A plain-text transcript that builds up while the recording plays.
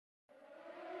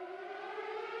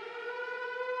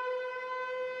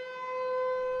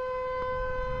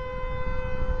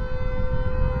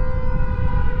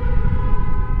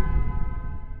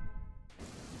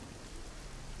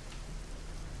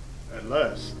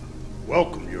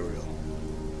Welcome, Uriel.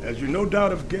 As you no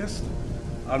doubt have guessed,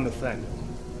 I'm Nathaniel.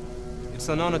 It's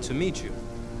an honor to meet you.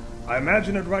 I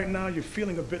imagine that right now you're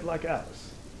feeling a bit like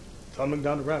Alice, tumbling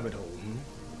down the rabbit hole,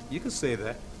 You can say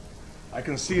that. I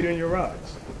can see it in your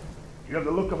eyes. You have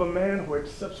the look of a man who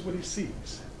accepts what he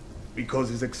sees, because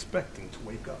he's expecting to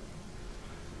wake up.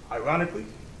 Ironically,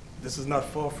 this is not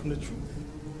far from the truth.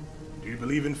 Do you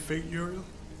believe in fate, Uriel?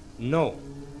 No,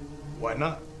 Why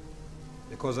not?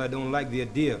 because I don't like the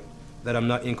idea that I'm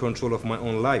not in control of my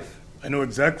own life. I know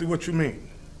exactly what you mean.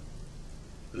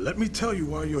 Let me tell you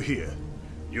why you're here.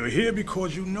 You're here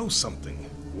because you know something.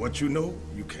 What you know,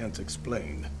 you can't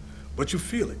explain. But you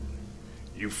feel it.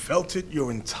 You felt it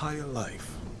your entire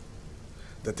life.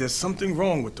 That there's something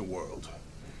wrong with the world.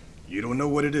 You don't know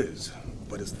what it is,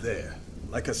 but it's there.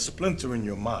 Like a splinter in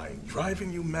your mind,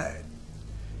 driving you mad.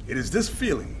 It is this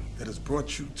feeling that has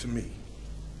brought you to me.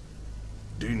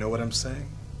 Do you know what I'm saying?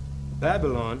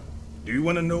 Babylon? Do you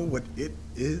want to know what it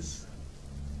is?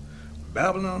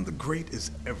 Babylon the Great is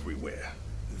everywhere.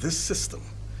 This system,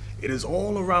 it is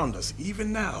all around us,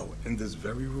 even now in this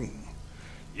very room.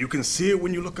 You can see it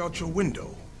when you look out your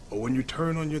window or when you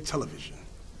turn on your television.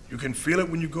 You can feel it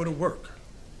when you go to work,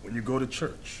 when you go to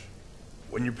church,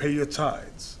 when you pay your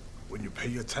tithes, when you pay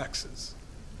your taxes.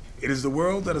 It is the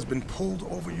world that has been pulled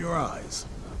over your eyes,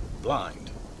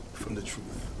 blind from the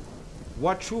truth.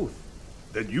 What truth?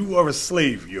 That you are a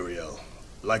slave, Uriel.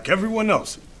 Like everyone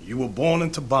else, you were born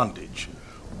into bondage.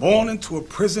 Born into a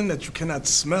prison that you cannot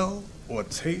smell or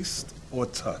taste or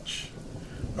touch.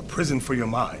 A prison for your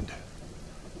mind.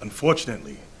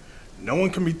 Unfortunately, no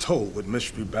one can be told what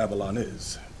Mystery Babylon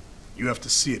is. You have to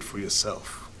see it for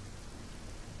yourself.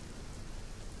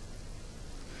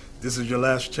 This is your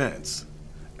last chance.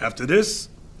 After this,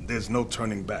 there's no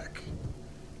turning back.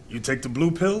 You take the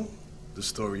blue pill, the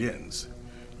story ends.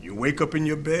 You wake up in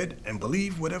your bed and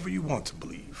believe whatever you want to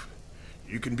believe.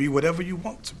 You can be whatever you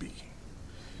want to be.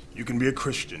 You can be a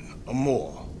Christian, a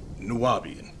Moor,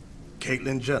 Nubian,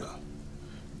 Caitlyn Jenner.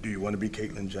 Do you want to be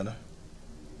Caitlyn Jenner?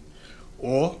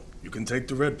 Or you can take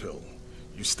the red pill.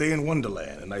 You stay in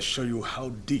Wonderland and I show you how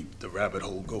deep the rabbit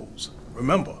hole goes.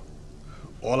 Remember,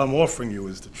 all I'm offering you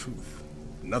is the truth,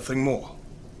 nothing more.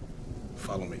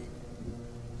 Follow me.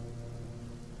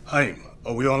 Haim,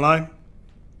 are we online?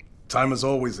 Time is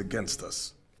always against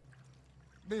us.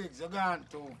 Biggs, you're gone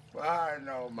too far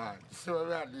now, man. So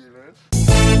we're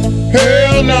dealing.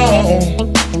 Hell no,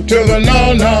 to the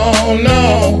no, no,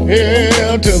 no.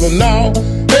 Hell to the no,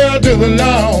 hell to the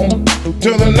no,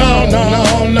 to the no,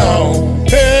 no, no.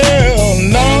 Hell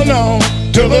no, no,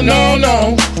 to the no,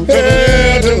 no.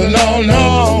 Hell to the no, no.